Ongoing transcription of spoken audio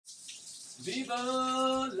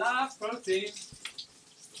Vivo Life Protein.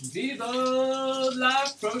 Vivo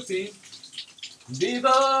Life Protein. Vivo,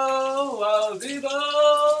 oh, Vivo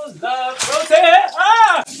Life Protein.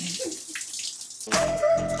 Ah!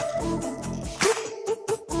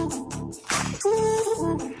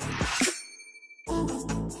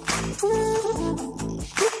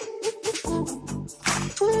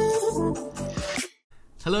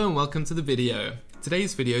 Hello and welcome to the video.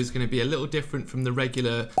 Today's video is going to be a little different from the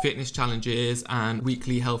regular fitness challenges and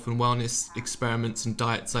weekly health and wellness experiments and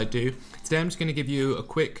diets I do. Today I'm just going to give you a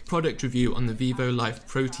quick product review on the Vivo Life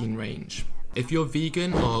protein range. If you're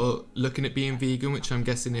vegan or looking at being vegan, which I'm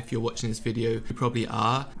guessing if you're watching this video you probably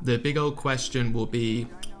are, the big old question will be,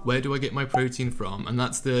 where do I get my protein from? And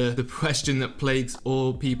that's the question that plagues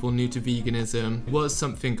all people new to veganism. It was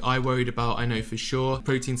something I worried about, I know for sure.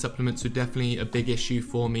 Protein supplements were definitely a big issue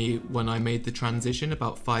for me when I made the transition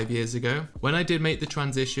about 5 years ago. When I did make the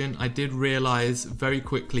transition, I did realize very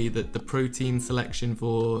quickly that the protein selection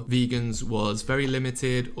for vegans was very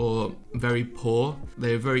limited or very poor.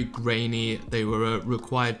 They were very grainy, they were a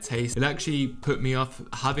required taste. It actually put me off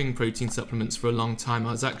having protein supplements for a long time.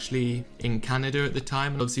 I was actually in Canada at the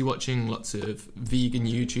time, and obviously watching lots of vegan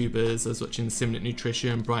YouTubers. I was watching Simnett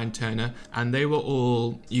Nutrition, Brian Turner, and they were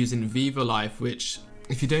all using Vivo Life, which,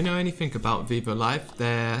 if you don't know anything about Vivo Life,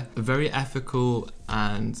 they're a very ethical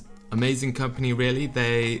and amazing company really.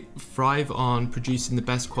 They thrive on producing the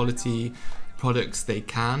best quality products they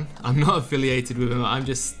can. I'm not affiliated with them, I'm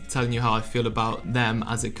just telling you how I feel about them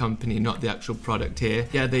as a company, not the actual product here.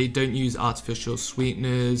 Yeah, they don't use artificial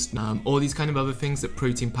sweeteners, all these kind of other things that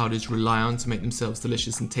protein powders rely on to make themselves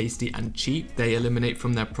delicious and tasty and cheap. They eliminate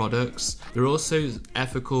from their products. They're also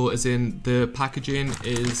ethical, as in the packaging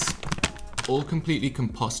is all completely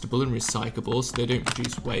compostable and recyclable, so they don't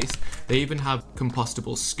produce waste. They even have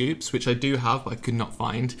compostable scoops, which I do have but I could not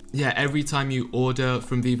find. Yeah, every time you order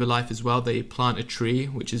from Vivo Life as well, they plant a tree,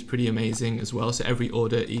 which is pretty amazing as well, so every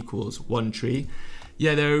order equals one tree.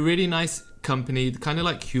 Yeah, they're a really nice company, kind of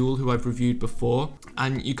like Huel, who I've reviewed before,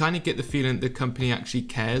 and you kind of get the feeling the company actually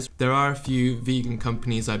cares. There are a few vegan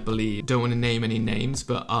companies, I believe, don't want to name any names,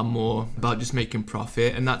 but are more about just making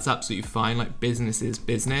profit, and that's absolutely fine. Like, business is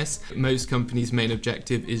business. Most companies' main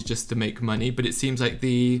objective is just to make money, but it seems like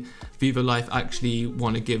the Vivo Life actually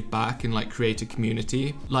want to give back and like create a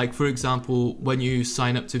community. Like, for example, when you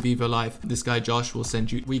sign up to Vivo Life, this guy Josh will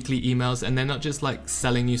send you weekly emails, and they're not just like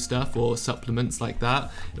selling you stuff or supplements like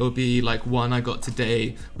that. It'll be like, one I got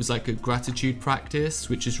today was like a gratitude practice,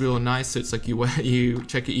 which is real nice. So it's like you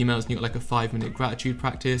check your emails and you got like a 5-minute gratitude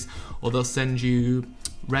practice, or they'll send you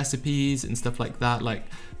recipes and stuff like that. Like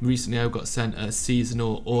recently I got sent a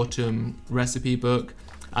seasonal autumn recipe book,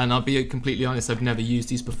 and I'll be completely honest, I've never used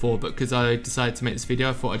these before, but because I decided to make this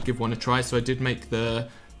video I thought I'd give one a try. So I did make the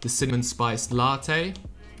cinnamon spiced latte.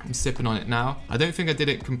 I'm sipping on it now. I don't think I did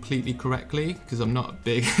it completely correctly because I'm not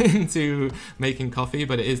big into making coffee,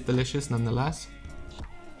 but it is delicious nonetheless.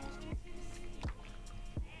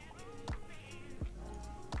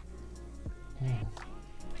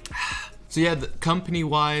 So yeah,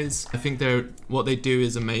 company-wise, I think what they do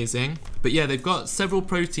is amazing. But yeah, they've got several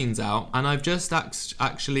proteins out, and I've just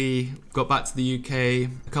actually got back to the UK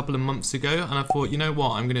a couple of months ago, and I thought, you know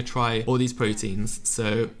what, I'm gonna try all these proteins.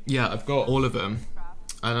 So yeah, I've got all of them,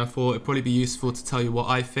 and I thought it'd probably be useful to tell you what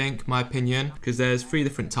I think, my opinion, because there's 3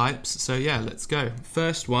 different types. So yeah, let's go.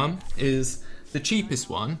 First one is the cheapest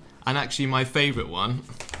one, and actually my favorite one,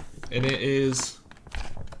 and it is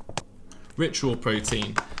Ritual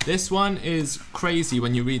Protein. This one is crazy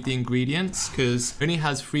when you read the ingredients, because it only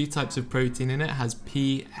has 3 types of protein in it. It has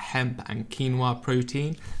pea, hemp and quinoa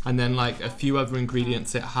protein, and then like a few other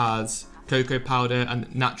ingredients. It has cocoa powder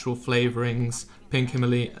and natural flavorings, pink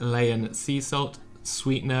Himalayan sea salt,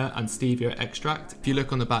 sweetener and stevia extract. If you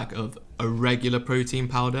look on the back of a regular protein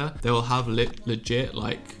powder, they will have legit,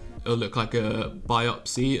 like, it'll look like a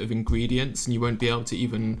biopsy of ingredients, and you won't be able to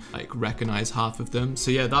even like recognize half of them. So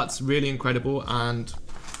yeah, that's really incredible. And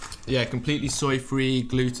yeah, completely soy-free,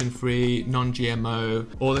 gluten-free, non-GMO,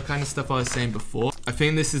 all the kind of stuff I was saying before. I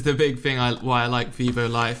think this is the big thing why I like Vivo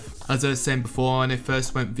Life. As I was saying before, when I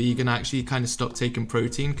first went vegan, I actually kind of stopped taking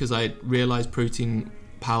protein because I realized protein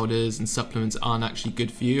powders and supplements aren't actually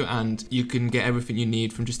good for you, and you can get everything you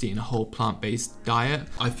need from just eating a whole plant-based diet.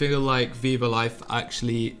 I feel like Vivo Life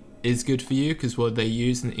actually is good for you because what they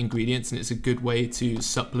use in the ingredients, and it's a good way to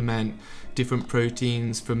supplement different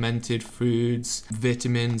proteins, fermented foods,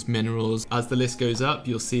 vitamins, minerals. As the list goes up,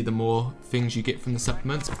 you'll see the more things you get from the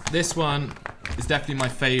supplements. This one is definitely my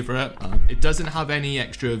favorite. It doesn't have any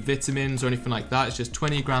extra vitamins or anything like that. It's just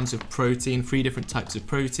 20 grams of protein, 3 different types of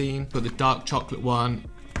protein. Got the dark chocolate one,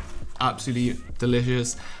 absolutely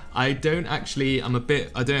delicious. I don't know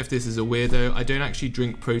if this is a weirdo, I don't actually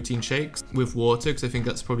drink protein shakes with water because I think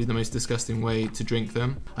that's probably the most disgusting way to drink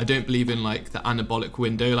them. I don't believe in like the anabolic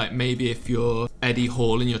window. Like maybe if you're Eddie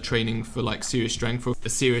Hall and you're training for like serious strength or a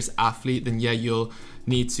serious athlete, then yeah, you'll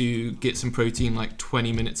need to get some protein like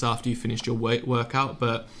 20 minutes after you finished your workout.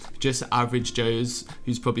 But just average Joes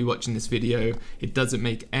who's probably watching this video, it doesn't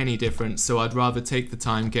make any difference. So I'd rather take the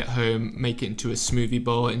time, get home, make it into a smoothie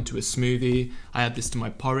bowl, into a smoothie. I add this to my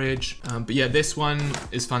porridge. But yeah, this one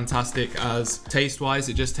is fantastic as taste wise.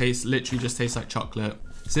 It just literally just tastes like chocolate.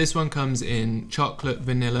 So this one comes in chocolate,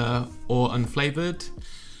 vanilla, or unflavored.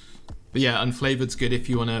 But yeah, unflavored's good if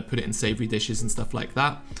you want to put it in savory dishes and stuff like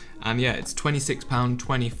that. And yeah, it's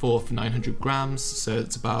 £26.24 for 900 grams, so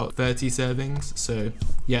it's about 30 servings. So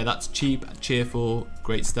yeah, that's cheap, cheerful,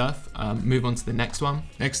 great stuff. Move on to the next one.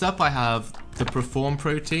 Next up, I have the Preform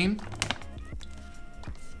protein.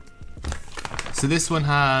 So this one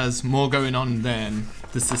has more going on than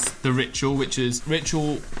the Ritual, which is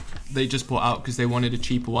Ritual they just brought out because they wanted a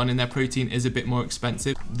cheaper one, and their protein is a bit more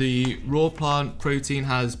expensive. The raw plant protein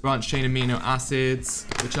has branched chain amino acids,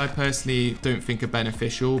 which I personally don't think are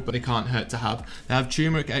beneficial, but they can't hurt to have. They have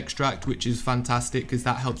turmeric extract, which is fantastic because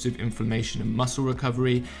that helps with inflammation and muscle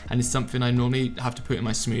recovery, and is something I normally have to put in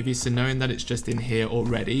my smoothies. So knowing that it's just in here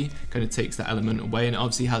already kind of takes that element away. And it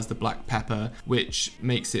obviously has the black pepper, which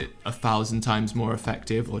makes it 1,000 times more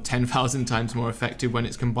effective, or 10,000 times more effective when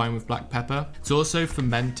it's combined with black pepper. It's also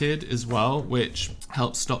fermented as well, which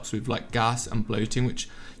stops with like gas and bloating, which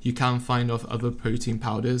you can find off other protein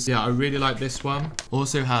powders. Yeah, I really like this one.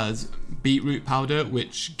 Also has beetroot powder,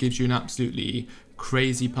 which gives you an absolutely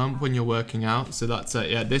crazy pump when you're working out. So that's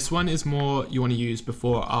yeah, this one is more you want to use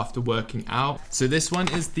before or after working out. So this one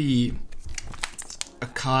is the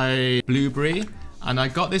acai blueberry, and I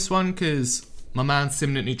got this one because my man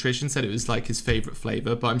Simnut Nutrition said it was like his favorite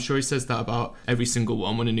flavor, but I'm sure he says that about every single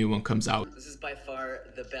one when a new one comes out. This is by far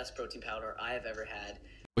the best protein powder I have ever had.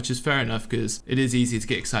 Which is fair enough because it is easy to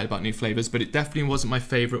get excited about new flavors, but it definitely wasn't my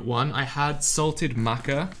favorite one. I had salted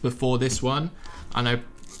maca before this one, and I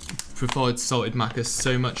preferred salted maca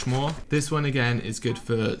so much more. This one again is good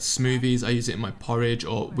for smoothies. I use it in my porridge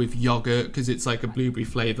or with yogurt because it's like a blueberry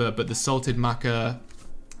flavor, but the salted maca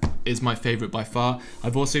is my favorite by far.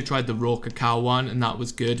 I've also tried the raw cacao one, and that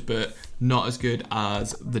was good, but not as good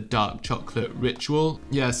as the dark chocolate Ritual.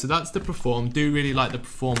 Yeah, so that's the Preform. Do really like the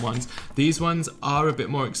Preform ones. These ones are a bit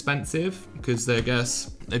more expensive because I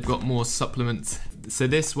guess they've got more supplements. So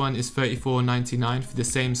this one is $34.99 for the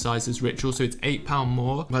same size as Ritual, so it's £8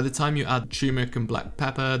 more. By the time you add turmeric and black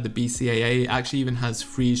pepper, the BCAA, it actually even has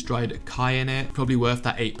freeze-dried acai in it. Probably worth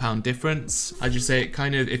that £8 difference. I just say it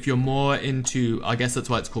kind of, if you're more into, I guess that's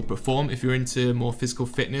why it's called Preform. If you're into more physical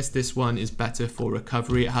fitness, this one is better for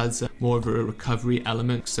recovery. It has more of a recovery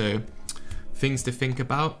element, so things to think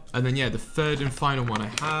about. And then yeah, the third and final one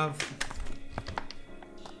I have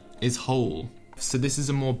is Whole. So this is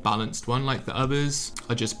a more balanced one. Like the others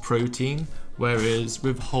are just protein, whereas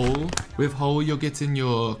with Whole you're getting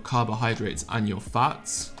your carbohydrates and your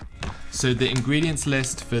fats. So the ingredients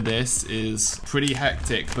list for this is pretty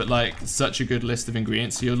hectic, but like such a good list of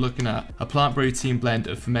ingredients. So you're looking at a plant protein blend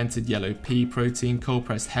of fermented yellow pea protein, cold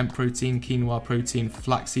pressed hemp protein, quinoa protein,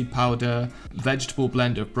 flaxseed powder, vegetable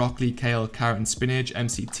blend of broccoli, kale, carrot and spinach,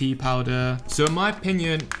 MCT powder. So in my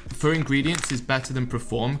opinion, for ingredients is better than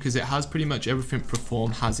Preform because it has pretty much everything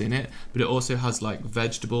Preform has in it, but it also has like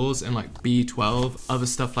vegetables and like B12, other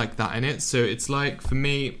stuff like that in it. So it's like, for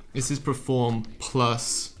me, this is Preform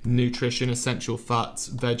plus nutrition, essential fats,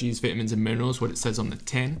 veggies, vitamins and minerals, what it says on the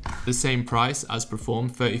tin. The same price as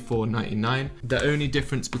Preform, $34.99. The only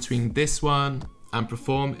difference between this one and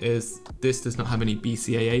Preform is this does not have any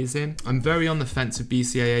BCAAs in. I'm very on the fence of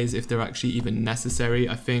BCAAs if they're actually even necessary.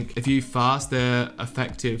 I think if you fast, they're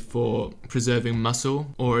effective for preserving muscle,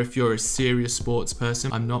 or if you're a serious sports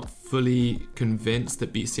person, I'm not fully convinced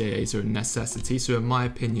that BCAAs are a necessity. So in my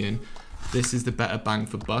opinion, this is the better bang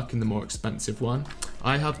for buck and the more expensive one.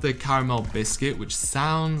 I have the caramel biscuit, which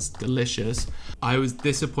sounds delicious. I was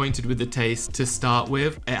disappointed with the taste to start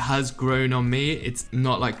with. It has grown on me. It's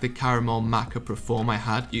not like the caramel maca Preform I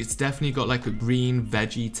had. It's definitely got like a green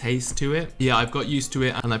veggie taste to it. Yeah, I've got used to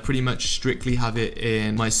it, and I pretty much strictly have it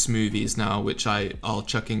in my smoothies now, which I'll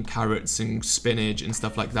chuck in carrots and spinach and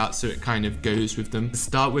stuff like that, so it kind of goes with them. To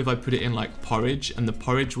start with, I put it in like porridge, and the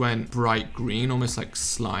porridge went bright green, almost like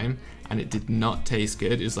slime, and it did not taste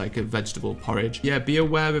good. It's like a vegetable porridge. Yeah, be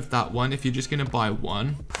aware of that one if you're just gonna buy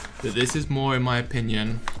one, that this is more, in my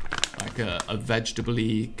opinion, like a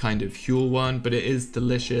vegetable-y kind of Huel one, but it is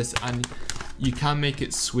delicious and you can make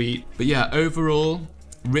it sweet. But yeah, overall,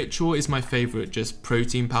 Ritual is my favorite just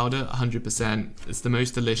protein powder, 100%. It's the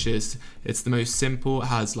most delicious, it's the most simple, it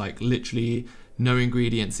has like literally no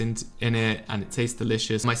ingredients in it, and it tastes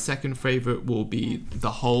delicious. My second favorite will be the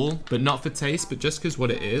Whole, but not for taste, but just because what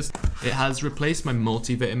it is. It has replaced my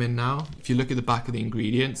multivitamin now. If you look at the back of the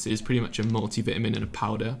ingredients, it is pretty much a multivitamin in a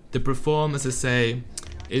powder. The Preform, as I say,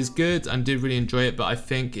 is good and did really enjoy it, but I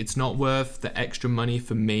think it's not worth the extra money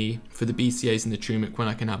for me for the BCAAs and the turmeric when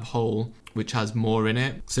I can have Whole, which has more in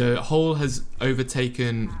it. So Whole has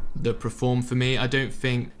overtaken the Preform for me. I don't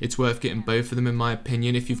think it's worth getting both of them in my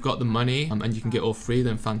opinion. If you've got the money and you can get all three,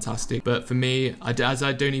 then fantastic. But for me, as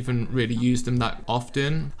I don't even really use them that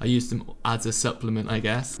often, I use them as a supplement, I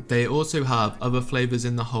guess. They also have other flavors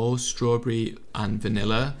in the Whole, strawberry and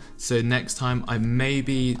vanilla. So next time I may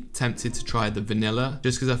be tempted to try the vanilla,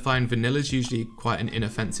 just because I find vanilla is usually quite an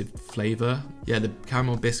inoffensive flavor. Yeah, the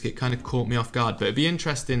caramel biscuit kind of caught me off guard, but it'd be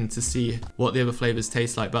interesting to see what the other flavors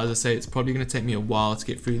taste like. But as I say, it's probably going to take me a while to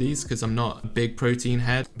get through these because I'm not a big protein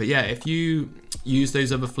head. But yeah, if you use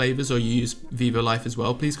those other flavors or you use Vivo Life as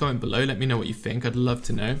well, please comment below, let me know what you think. I'd love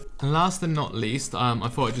to know. And last and not least, I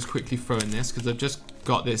thought I'd just quickly throw in this because I've just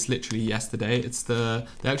got this literally yesterday. They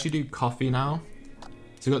actually do coffee now.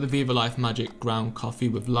 So I've got the Vivo Life Magic ground coffee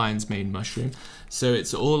with lion's mane mushroom. So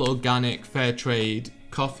it's all organic, fair trade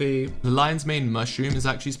coffee. The lion's mane mushroom is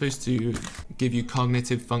actually supposed to give you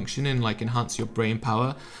cognitive function and like enhance your brain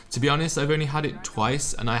power. To be honest, I've only had it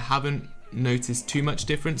twice and I haven't noticed too much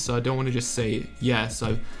difference, so I don't want to just say yes,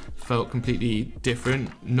 I've felt completely different.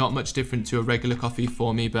 Not much different to a regular coffee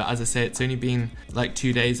for me, but as I say, it's only been like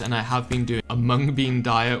 2 days and I have been doing a mung bean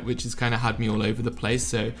diet, which has kind of had me all over the place.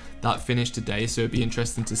 So that finished today, so it'd be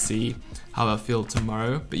interesting to see how I feel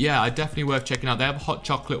tomorrow. But yeah, definitely worth checking out. They have hot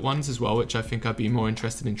chocolate ones as well, which I think I'd be more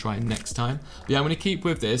interested in trying next time. But yeah, I'm going to keep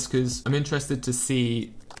with this because I'm interested to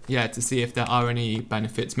see if there are any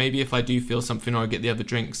benefits. Maybe if I do feel something or I get the other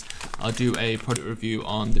drinks, I'll do a product review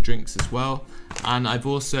on the drinks as well. And I've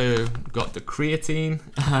also got the creatine,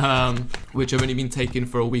 which I've only been taking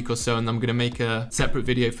for a week or so, and I'm going to make a separate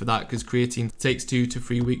video for that because creatine takes 2 to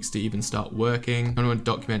 3 weeks to even start working. I want to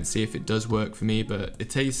document, see if it does work for me, but it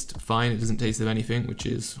tastes fine. It doesn't taste of anything, which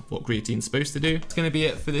is what creatine's supposed to do. It's going to be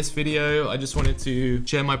it for this video. I just wanted to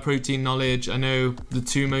share my protein knowledge. I know the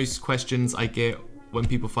 2 most questions I get when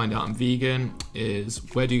people find out I'm vegan is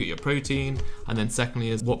where do you get your protein, and then secondly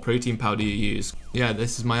is what protein powder you use. Yeah,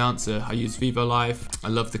 this is my answer. I use Vivo Life. I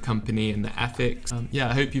love the company and the ethics. Yeah,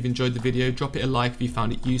 I hope you've enjoyed the video. Drop it a like if you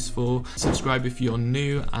found it useful. Subscribe if you're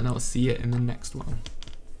new, and I'll see you in the next one.